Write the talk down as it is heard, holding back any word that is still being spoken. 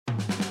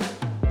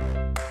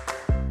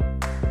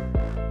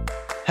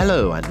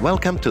Hello and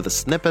welcome to the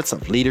Snippets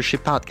of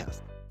Leadership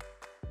podcast.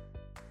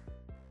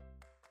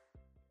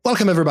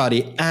 Welcome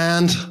everybody,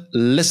 and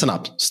listen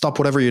up. Stop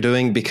whatever you're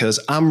doing because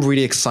I'm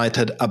really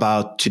excited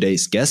about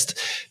today's guest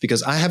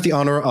because I have the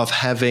honor of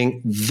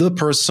having the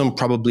person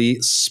probably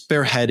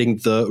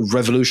spearheading the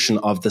revolution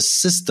of the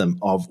system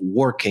of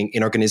working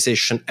in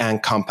organization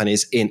and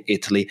companies in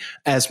Italy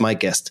as my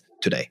guest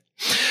today.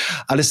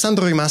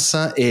 Alessandro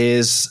Rimassa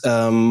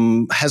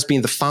has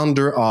been the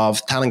founder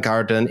of Talent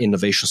Garden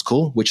Innovation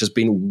School, which has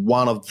been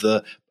one of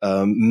the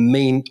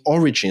main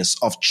origins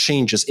of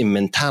changes in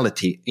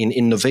mentality, in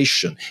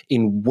innovation,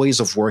 in ways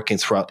of working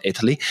throughout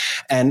Italy.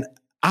 And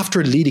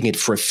after leading it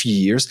for a few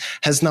years,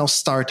 has now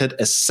started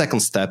a second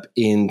step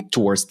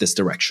towards this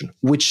direction,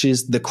 which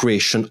is the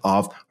creation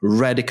of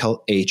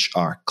Radical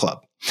HR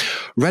Club.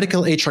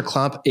 Radical HR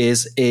Club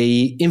is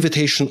a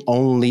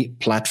invitation-only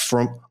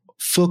platform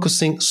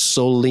focusing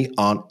solely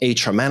on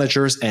HR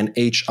managers and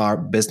HR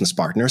business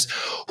partners,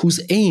 whose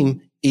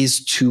aim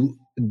is to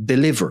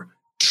deliver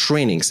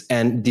trainings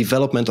and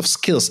development of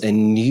skills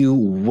and new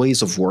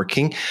ways of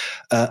working,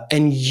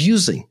 and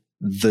using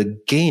the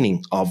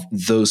gaining of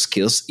those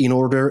skills in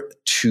order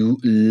to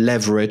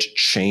leverage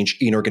change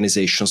in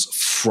organizations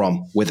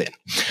from within.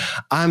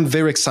 I'm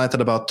very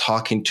excited about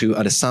talking to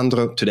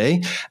Alessandro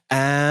today,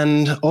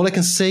 and all I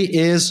can say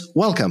is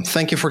welcome.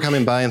 Thank you for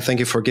coming by and thank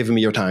you for giving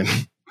me your time.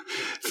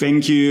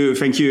 Thank you,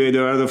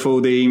 Eduardo, for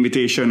the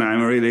invitation.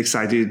 I'm really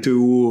excited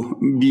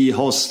to be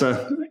host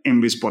in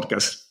this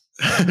podcast.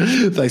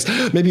 Thanks.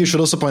 Maybe you should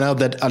also point out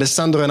that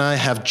Alessandro and I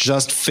have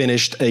just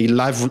finished a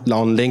live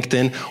on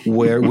LinkedIn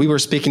where we were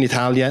speaking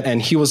Italian and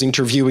he was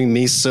interviewing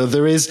me. So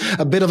there is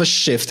a bit of a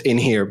shift in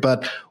here,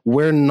 but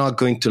we're not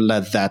going to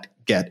let that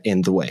get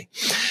in the way.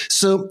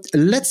 So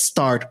let's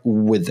start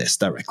with this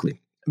directly.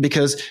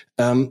 Because,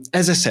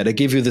 as I said, I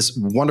gave you this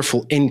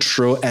wonderful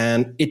intro,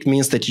 and it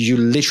means that you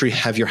literally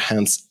have your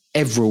hands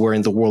everywhere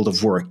in the world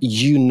of work.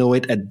 You know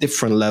it at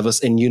different levels,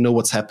 and you know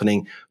what's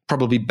happening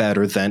probably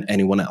better than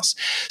anyone else.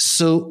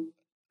 So,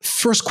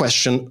 first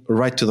question,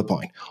 right to the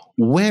point.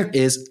 Where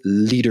is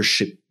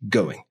leadership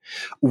going?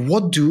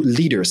 What do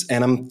leaders,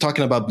 and I'm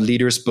talking about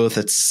leaders both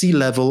at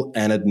C-level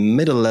and at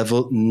middle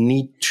level,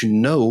 need to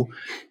know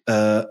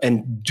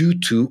and do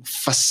to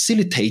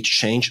facilitate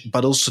change,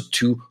 but also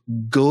to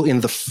go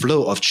in the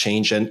flow of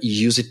change and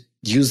use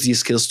these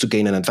skills to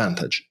gain an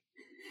advantage?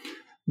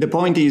 The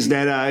point is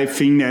that I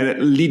think that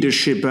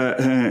leadership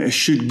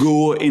should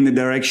go in the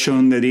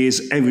direction that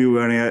is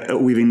everywhere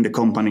within the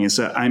companies.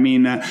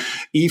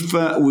 If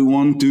we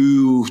want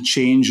to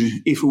change,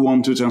 if we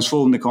want to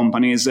transform the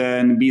companies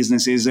and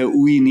businesses,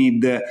 we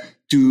need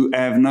to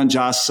have not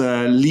just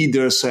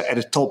leaders at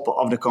the top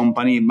of the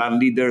company, but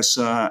leaders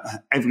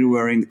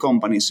everywhere in the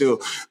company. So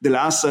the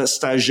last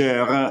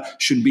stagiaire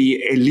should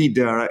be a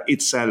leader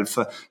itself,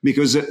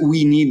 because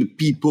we need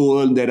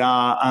people that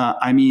are,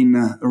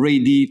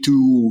 ready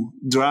to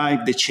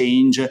drive the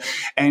change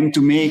and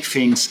to make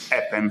things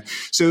happen.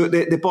 So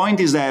the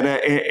point is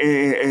that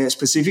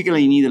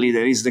specifically in Italy,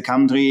 that is the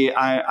country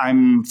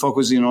I'm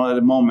focusing on at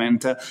the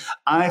moment,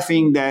 I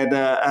think that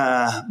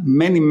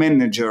many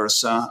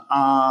managers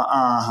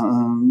are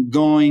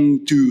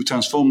going to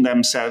transform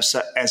themselves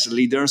as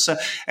leaders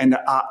and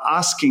are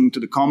asking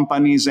to the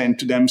companies and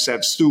to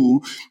themselves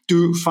too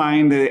to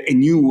find a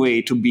new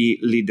way to be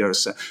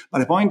leaders. But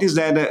the point is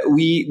that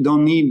we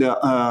don't need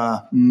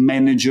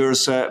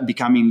managers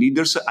becoming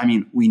leaders.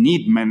 We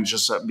need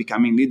managers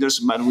becoming leaders,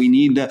 but we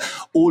need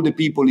all the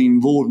people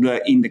involved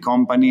in the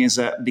companies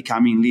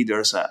becoming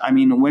leaders.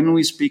 When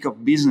we speak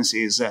of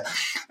businesses, the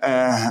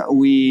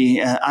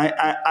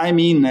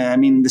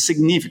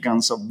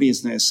significance of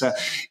business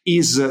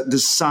is the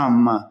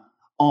sum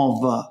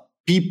of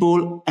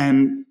people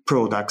and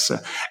products.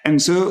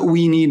 And so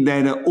we need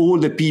that all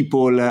the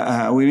people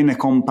within a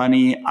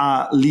company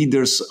are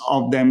leaders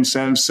of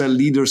themselves,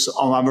 leaders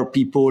of other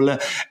people,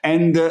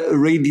 and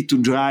ready to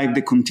drive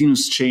the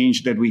continuous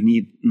change that we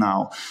need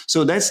now.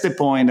 So that's the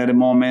point at the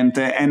moment.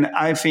 And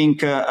I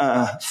think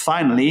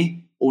finally,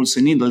 also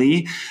in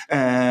Italy,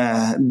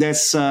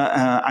 that's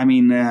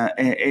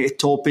a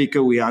topic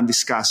we are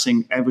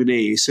discussing every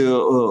day.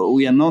 So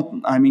we are not,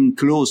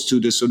 close to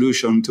the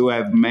solution to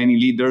have many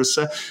leaders,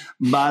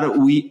 but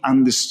we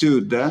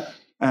understood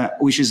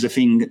which is the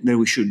thing that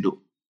we should do.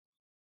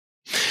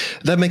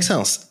 That makes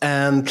sense.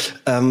 And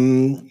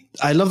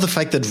I love the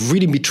fact that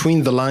reading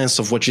between the lines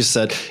of what you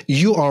said,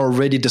 you are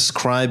already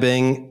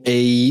describing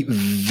a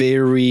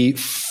very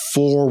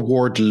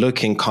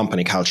forward-looking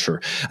company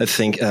culture. I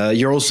think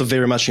you're also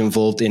very much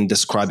involved in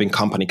describing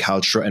company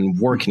culture and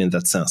working in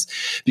that sense,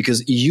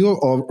 because you're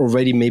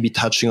already maybe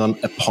touching on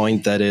a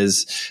point that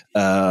is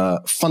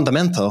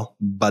fundamental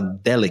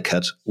but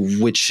delicate,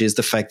 which is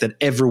the fact that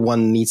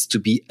everyone needs to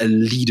be a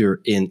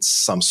leader in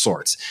some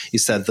sorts. You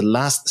said the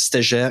last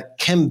stagiaire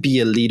can be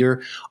a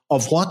leader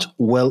of what?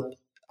 Well,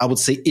 I would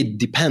say it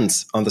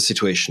depends on the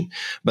situation,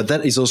 but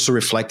that is also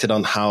reflected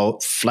on how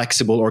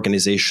flexible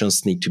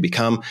organizations need to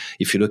become.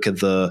 If you look at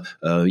the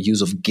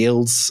use of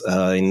guilds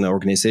in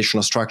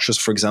organizational structures,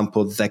 for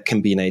example, that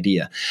can be an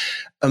idea.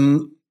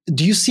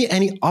 do you see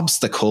any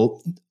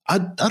obstacle? I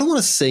don't want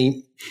to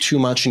say too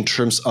much in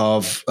terms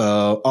of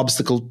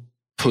obstacle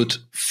put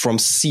from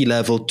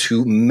C-level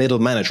to middle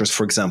managers,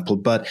 for example,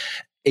 but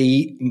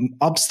a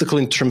obstacle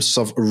in terms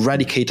of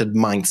eradicated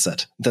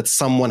mindset, that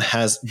someone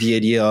has the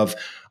idea of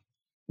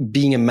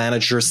being a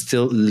manager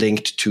still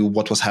linked to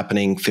what was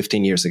happening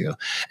 15 years ago.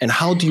 And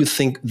how do you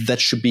think that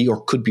should be or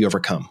could be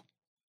overcome?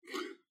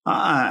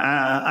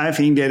 I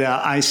think that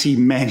I see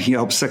many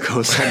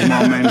obstacles at the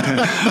moment.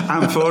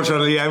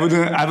 Unfortunately, I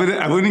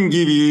wouldn't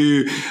give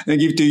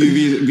to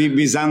you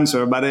this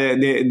answer. But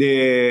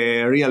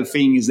the real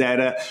thing is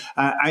that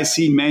I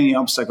see many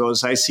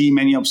obstacles. I see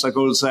many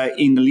obstacles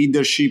in the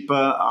leadership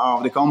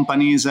of the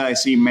companies. I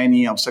see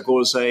many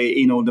obstacles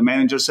in all the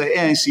managers,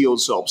 and I see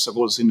also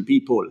obstacles in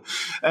people.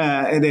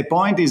 The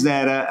point is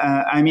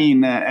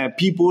that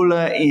people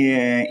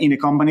in the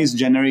companies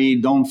generally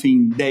don't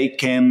think they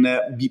can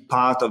be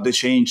part of the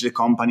change the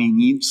company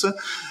needs,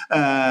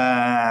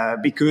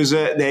 because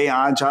they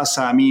are just,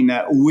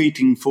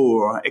 waiting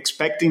for,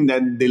 expecting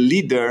that the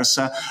leaders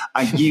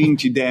are giving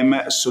to them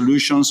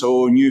solutions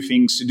or new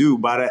things to do.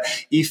 But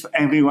if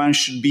everyone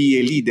should be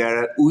a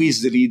leader, who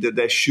is the leader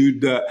that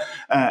should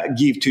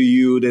give to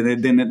you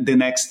the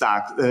next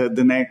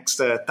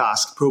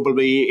task?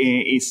 Probably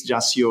it's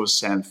just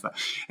yourself.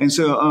 And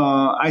so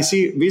I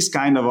see this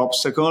kind of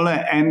obstacle,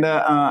 and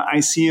I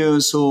see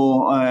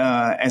also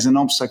as an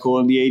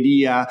obstacle the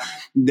idea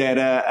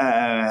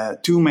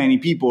that too many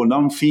people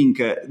don't think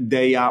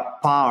they are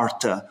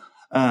part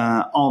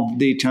of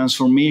the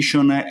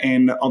transformation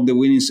and of the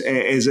winning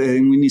as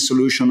a winning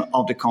solution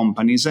of the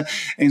companies,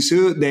 and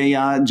so they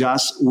are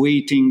just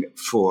waiting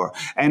for.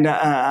 And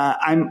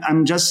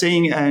I'm just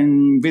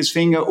saying this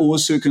thing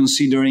also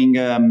considering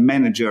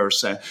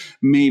managers,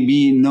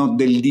 maybe not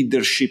the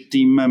leadership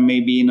team,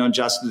 maybe not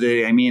just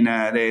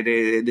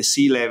the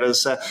C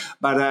levels,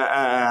 but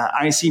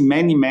I see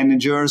many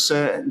managers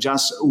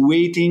just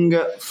waiting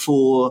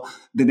for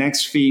the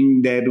next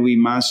thing that we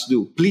must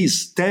do.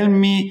 Please tell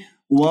me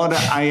what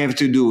I have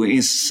to do.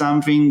 Is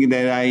something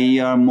that I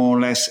hear more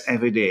or less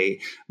every day.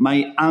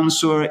 My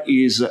answer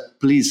is,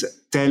 please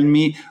tell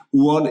me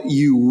what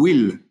you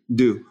will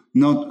do,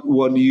 not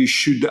what you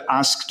should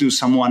ask to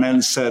someone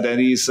else that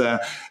is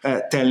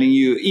telling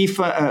you. If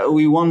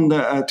we want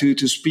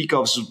to speak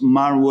of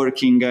smart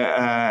working,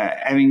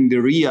 having the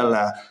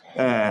real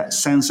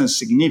sense and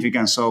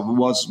significance of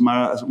what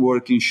smart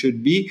working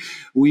should be,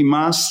 we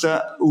must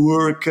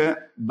work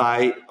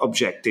by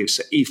objectives.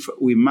 If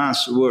we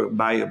must work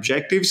by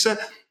objectives,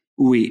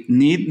 we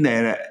need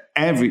that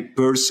every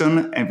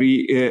person,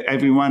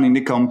 everyone in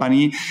the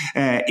company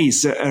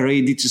is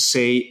ready to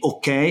say,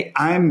 okay,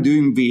 I'm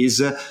doing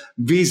this.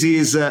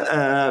 These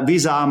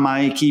are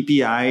my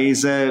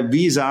KPIs.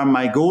 These are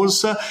my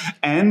goals,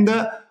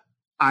 and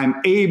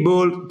I'm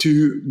able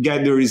to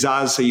get the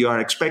results that you are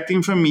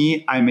expecting from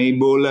me. I'm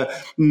able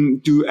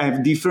to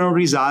have different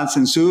results,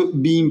 and so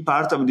being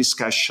part of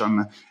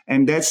discussion.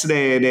 And that's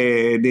the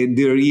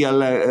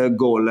real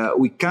goal.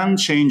 We can't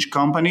change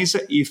companies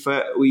if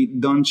we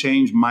don't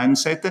change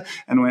mindset.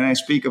 And when I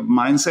speak of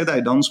mindset,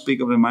 I don't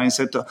speak of the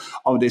mindset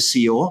of the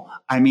CEO.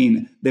 I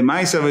mean, the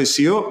mindset of the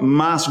CEO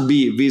must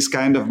be this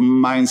kind of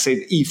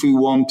mindset if we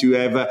want to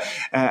have,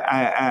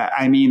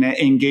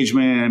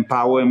 engagement and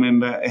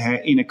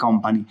empowerment in a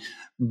company.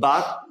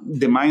 But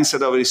the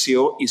mindset of the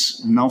CEO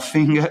is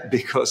nothing,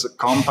 because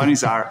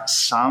companies are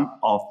sum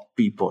of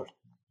people.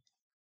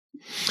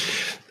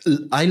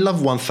 I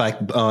love one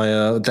fact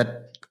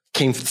that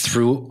came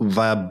through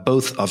via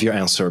both of your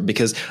answer,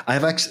 because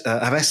I've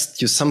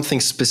asked you something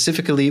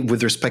specifically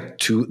with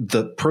respect to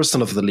the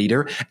person of the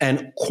leader,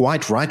 and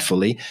quite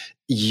rightfully,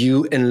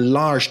 you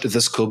enlarged the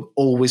scope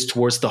always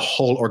towards the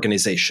whole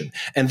organization.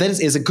 And that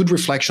is a good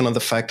reflection on the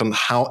fact on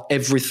how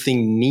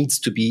everything needs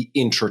to be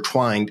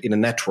intertwined in a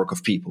network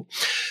of people.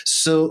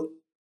 So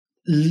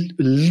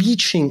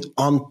leeching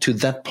onto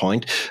that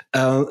point,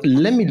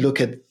 let me look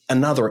at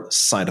another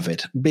side of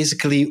it.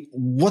 Basically,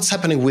 what's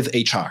happening with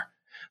HR,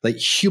 like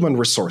human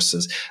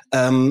resources.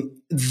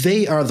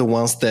 They are the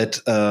ones that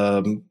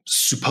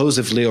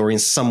supposedly or in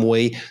some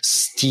way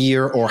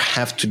steer or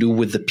have to do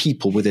with the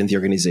people within the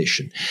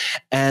organization.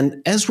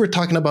 And as we're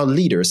talking about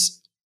leaders,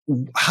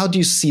 how do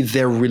you see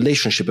their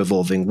relationship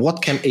evolving?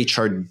 What can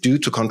HR do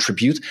to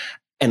contribute?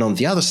 And on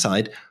the other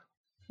side,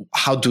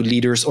 how do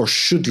leaders or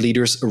should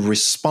leaders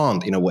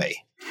respond in a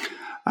way?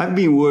 I've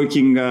been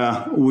working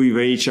with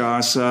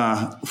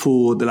HRs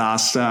for the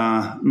last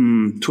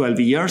 12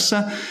 years,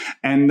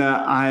 and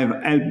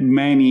I've helped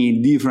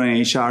many different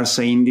HRs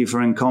in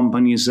different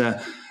companies,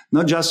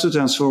 not just to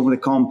transform the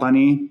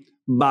company,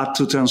 but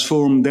to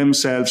transform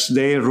themselves,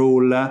 their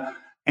role,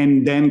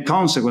 and then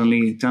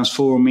consequently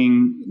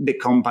transforming the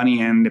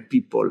company and the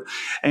people.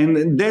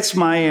 And that's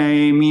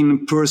my,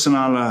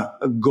 personal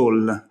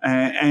goal.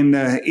 And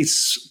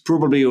it's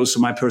probably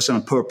also my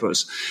personal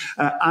purpose.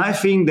 I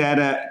think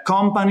that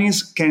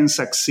companies can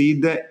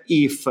succeed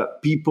if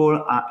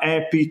people are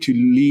happy to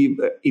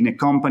live in a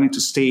company,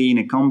 to stay in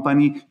a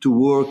company, to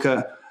work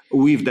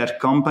with that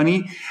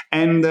company,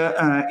 and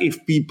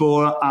if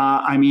people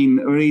are,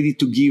 ready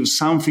to give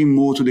something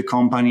more to the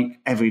company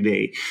every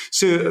day.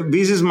 So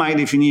this is my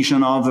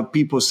definition of a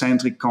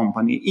people-centric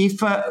company.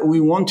 If we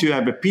want to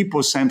have a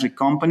people-centric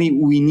company,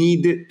 we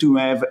need to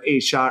have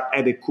HR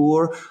at the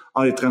core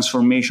of the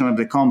transformation of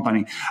the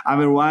company.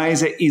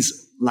 Otherwise,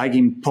 it's like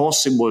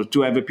impossible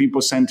to have a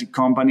people-centric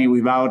company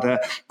without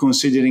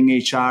considering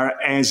HR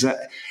as a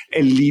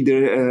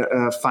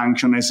leader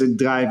function, as a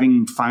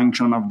driving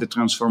function of the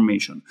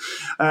transformation.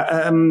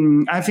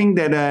 I think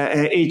that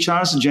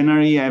HRs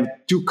generally have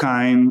two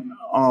kinds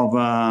of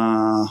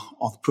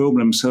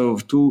problems, so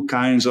two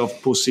kinds of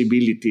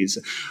possibilities.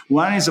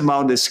 One is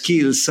about the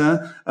skills.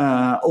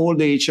 All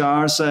the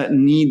HRs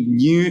need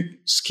new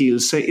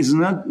skills. It's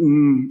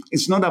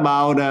not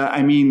about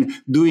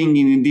doing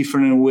in a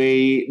different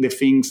way the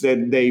things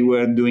that they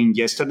were doing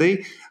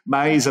yesterday,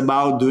 but it's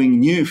about doing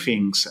new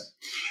things.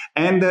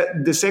 And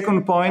the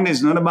second point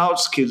is not about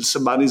skills,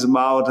 but it's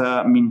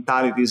about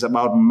mentality, it's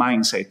about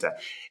mindset.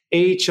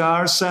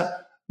 HRs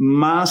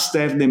must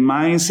have the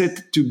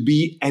mindset to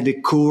be at the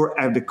core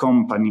of the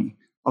company.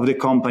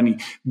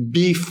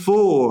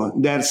 Before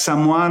that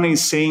someone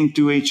is saying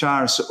to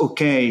HRs,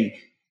 okay,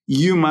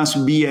 you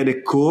must be at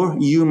the core,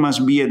 you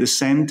must be at the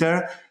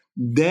center,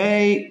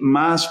 they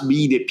must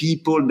be the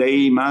people,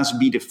 they must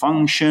be the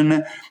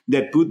function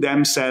that put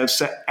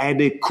themselves at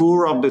the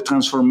core of the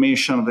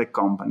transformation of the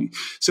company.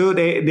 So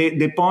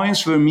the points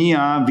for me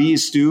are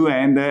these two,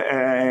 and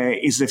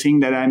is the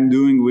thing that I'm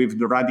doing with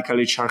the Radical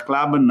HR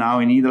Club now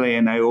in Italy,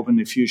 and I hope in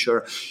the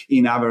future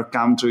in other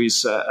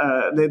countries.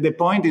 The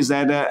point is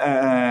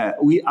that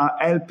we are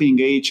helping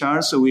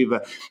HRs with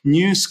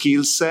new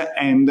skills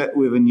and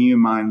with a new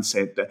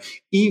mindset.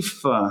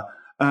 If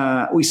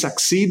we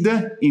succeed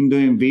in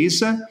doing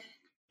this,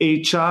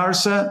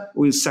 HRs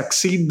will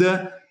succeed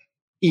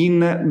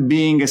in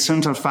being a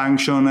central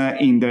function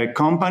in their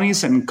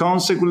companies, and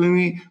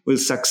consequently will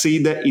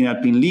succeed in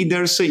helping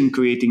leaders, in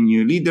creating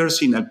new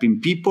leaders, in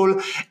helping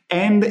people,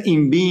 and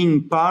in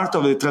being part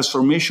of the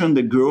transformation,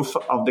 the growth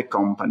of the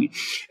company.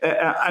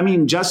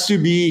 Just to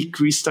be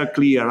crystal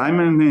clear,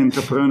 I'm an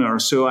entrepreneur,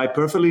 so I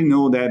perfectly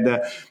know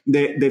that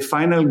the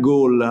final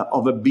goal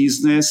of a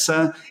business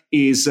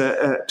is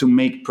to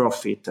make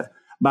profit.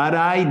 But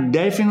I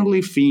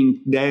definitely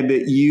think that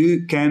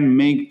you can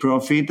make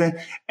profit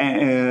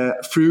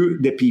through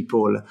the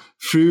people,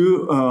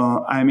 through,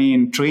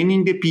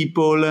 training the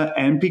people,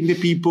 helping the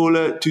people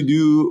to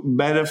do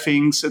better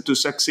things, to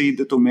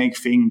succeed, to make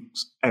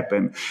things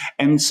happen.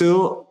 And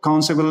so,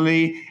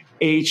 consequently,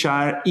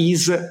 HR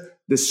is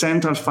the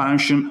central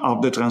function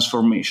of the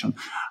transformation.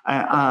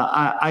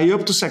 I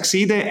hope to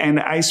succeed, and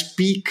I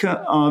speak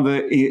of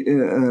a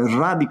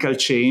radical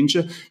change,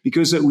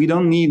 because we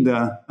don't need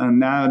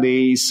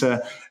nowadays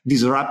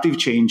disruptive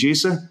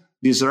changes.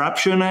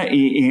 Disruption,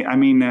 is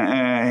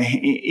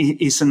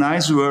a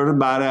nice word,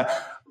 but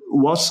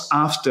what's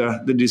after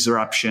the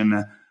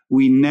disruption?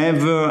 We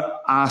never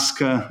ask,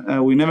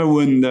 we never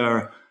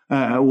wonder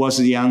what's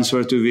the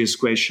answer to this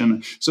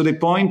question. So the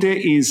point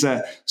is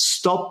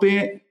stop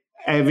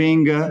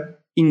having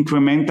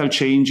incremental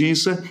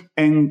changes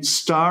and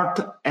start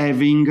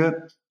having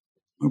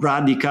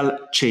radical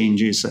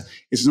changes.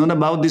 It's not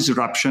about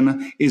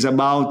disruption. It's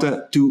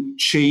about to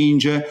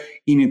change in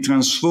a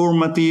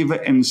transformative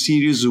and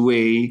serious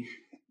way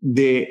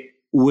the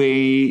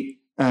way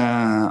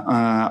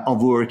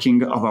of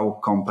working of our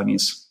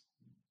companies.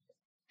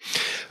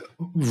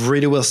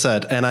 Really well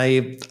said. And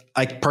I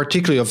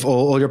particularly, of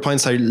all your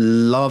points, I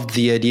love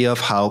the idea of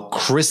how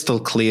crystal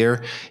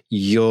clear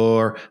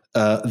your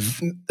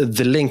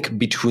the link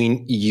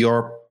between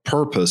your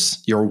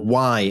purpose, your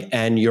why,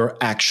 and your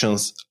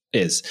actions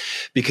is.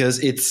 Because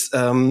it's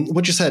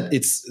what you said,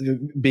 it's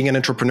being an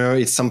entrepreneur,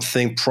 it's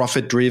something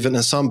profit driven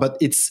and so on, but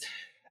it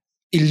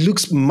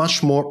looks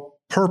much more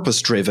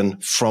purpose driven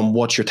from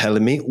what you're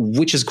telling me,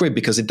 which is great,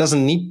 because it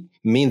doesn't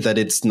mean that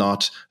it's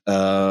not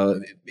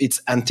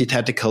it's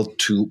antithetical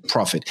to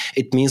profit.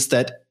 It means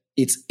that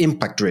it's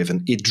impact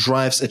driven. It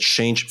drives a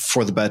change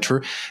for the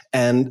better,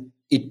 and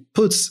it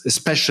puts,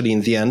 especially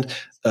in the end,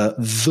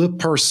 the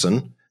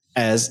person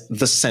as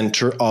the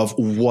center of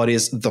what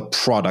is the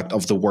product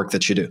of the work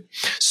that you do.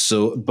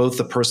 So both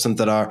the person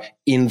that are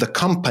in the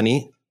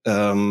company,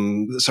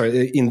 in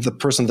the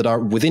person that are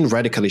within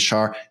Radical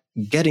HR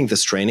getting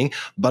this training,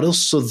 but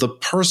also the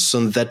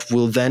person that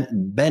will then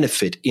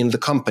benefit in the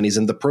companies,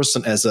 and the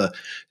person as a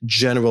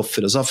general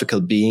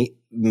philosophical being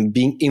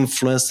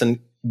influenced and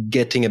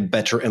getting a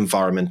better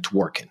environment to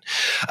work in.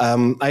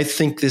 I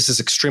think this is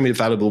extremely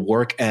valuable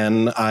work,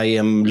 and I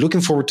am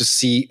looking forward to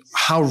see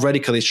how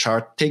Radical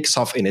HR takes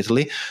off in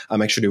Italy.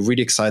 I'm actually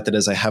really excited,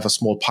 as I have a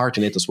small part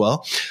in it as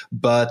well.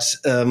 But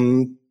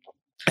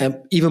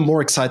I'm even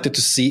more excited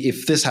to see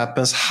if this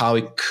happens, how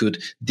it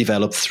could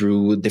develop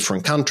through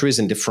different countries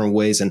in different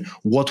ways and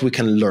what we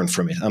can learn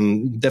from it.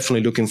 I'm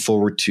definitely looking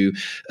forward to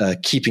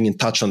keeping in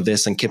touch on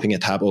this and keeping a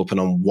tab open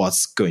on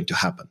what's going to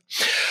happen.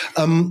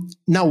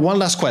 Now, one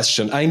last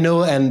question. I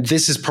know, and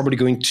this is probably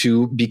going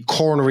to be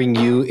cornering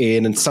you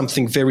in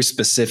something very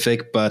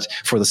specific, but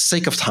for the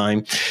sake of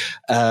time,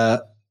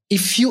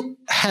 if you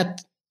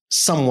had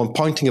someone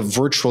pointing a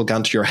virtual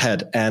gun to your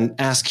head and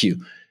ask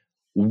you,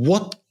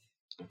 what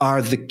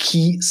are the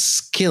key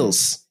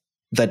skills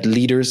that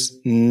leaders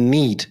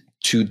need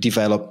to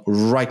develop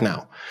right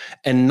now?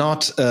 And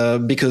not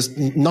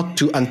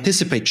to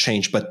anticipate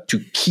change, but to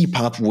keep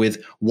up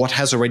with what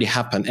has already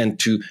happened and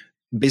to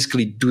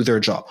basically do their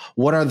job.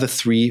 What are the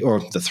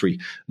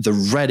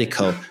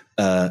radical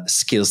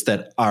skills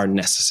that are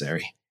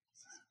necessary?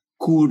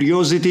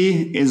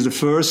 Curiosity is the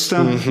first,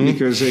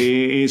 because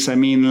it's, I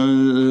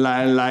mean,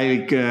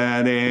 like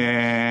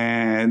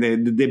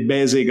the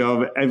basic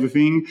of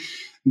everything.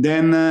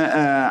 Then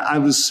I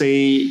would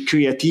say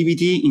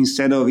creativity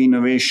instead of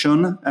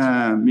innovation,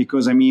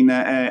 because I mean,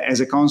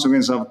 as a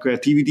consequence of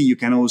creativity, you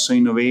can also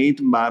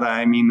innovate. But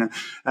I mean,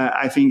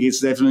 I think it's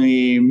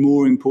definitely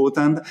more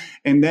important.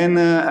 And then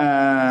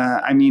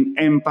I mean,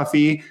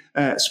 empathy.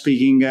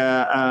 Speaking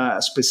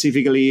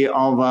specifically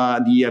of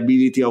the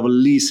ability of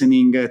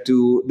listening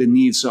to the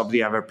needs of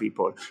the other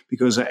people,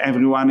 because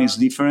everyone is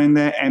different,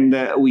 and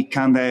we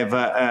can't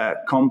have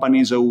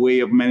companies or way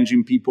of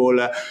managing people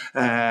the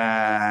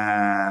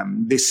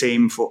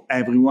same for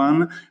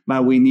everyone,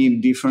 but we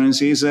need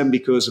differences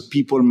because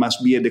people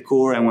must be at the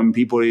core, and when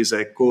people is at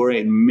the core,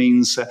 it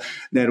means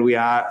that we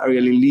are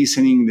really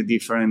listening the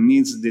different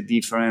needs, the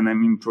different, I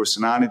mean,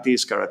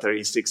 personalities,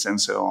 characteristics,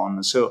 and so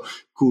on. So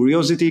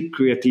curiosity,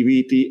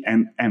 creativity,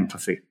 and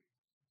empathy.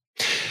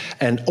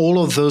 And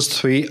all of those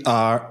three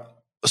are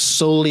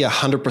solely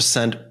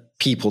 100%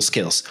 people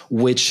skills,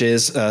 which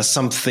is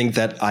something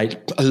that I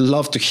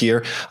love to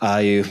hear.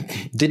 I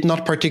did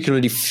not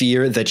particularly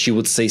fear that you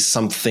would say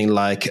something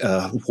like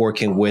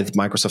working with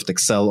Microsoft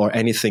Excel or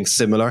anything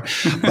similar,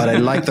 but I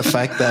like the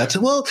fact that,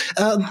 well,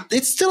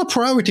 it's still a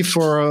priority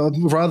for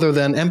rather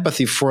than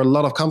empathy for a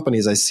lot of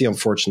companies I see,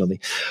 unfortunately.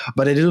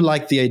 But I do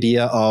like the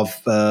idea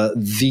of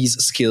these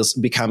skills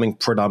becoming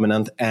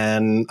predominant,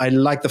 and I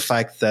like the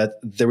fact that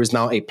there is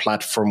now a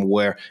platform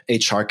where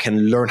HR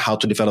can learn how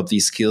to develop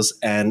these skills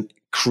and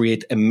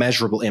create a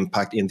measurable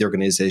impact in the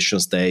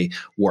organizations they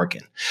work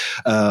in.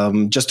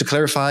 Just to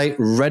clarify,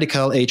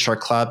 Radical HR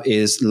Club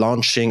is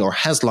launching or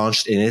has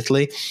launched in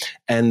Italy,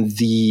 and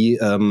the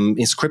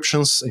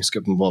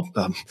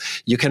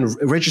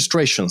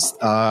registrations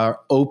are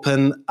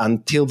open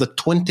until the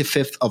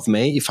 25th of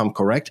May, if I'm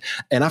correct.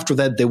 And after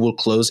that, they will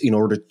close in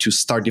order to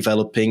start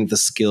developing the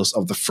skills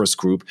of the first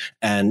group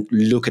and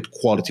look at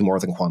quality more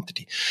than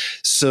quantity.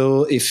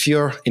 So if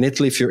you're in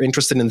Italy, if you're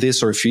interested in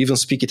this, or if you even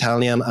speak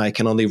Italian, I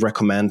can only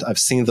recommend. I've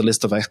seen the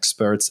list of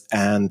experts,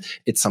 and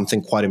it's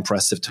something quite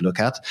impressive to look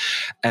at.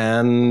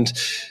 And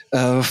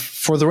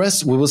for the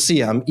rest, we will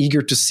see. I'm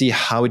eager to see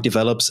how it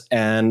develops,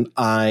 and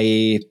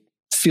I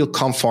feel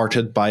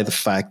comforted by the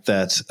fact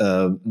that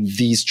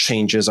these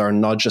changes are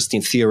not just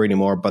in theory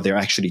anymore, but they're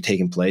actually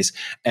taking place.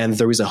 And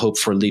there is a hope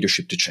for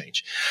leadership to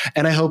change.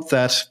 And I hope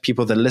that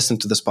people that listen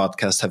to this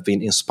podcast have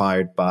been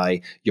inspired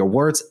by your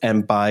words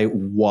and by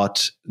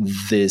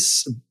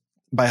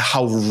by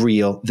how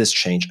real this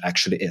change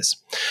actually is.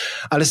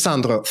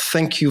 Alessandro,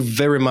 thank you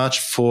very much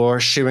for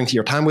sharing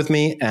your time with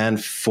me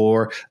and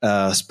for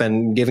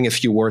giving a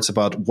few words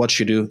about what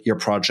you do, your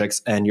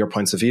projects, and your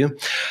points of view.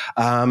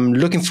 I'm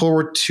looking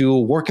forward to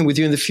working with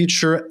you in the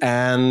future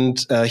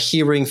and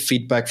hearing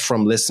feedback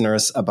from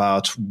listeners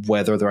about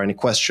whether there are any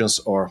questions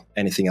or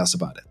anything else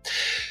about it.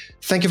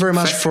 Thank you very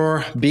much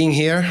for being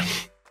here.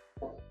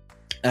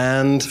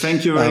 And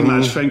thank you very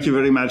much. Thank you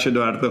very much,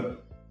 Edoardo.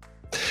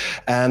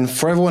 And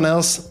for everyone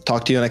else,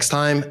 talk to you next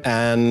time.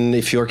 And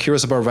if you're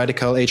curious about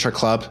Radical HR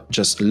Club,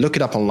 just look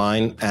it up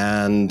online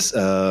and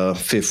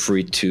feel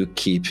free to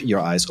keep your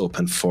eyes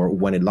open for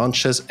when it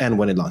launches and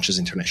when it launches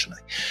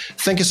internationally.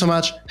 Thank you so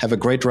much. Have a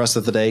great rest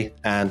of the day,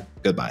 and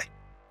goodbye.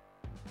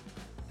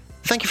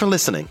 Thank you for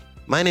listening.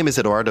 My name is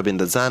Edoardo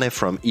Bindazzane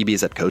from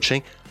EBZ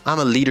Coaching. I'm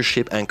a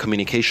leadership and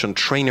communication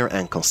trainer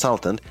and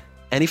consultant.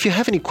 And if you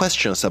have any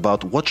questions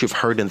about what you've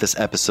heard in this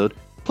episode,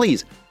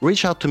 please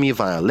reach out to me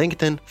via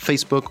LinkedIn,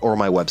 Facebook, or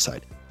my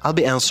website. I'll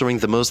be answering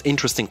the most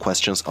interesting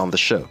questions on the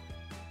show.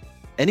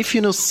 And if you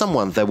know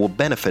someone that will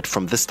benefit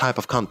from this type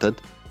of content,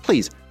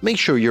 please make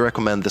sure you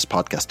recommend this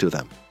podcast to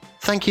them.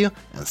 Thank you,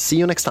 and see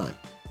you next time.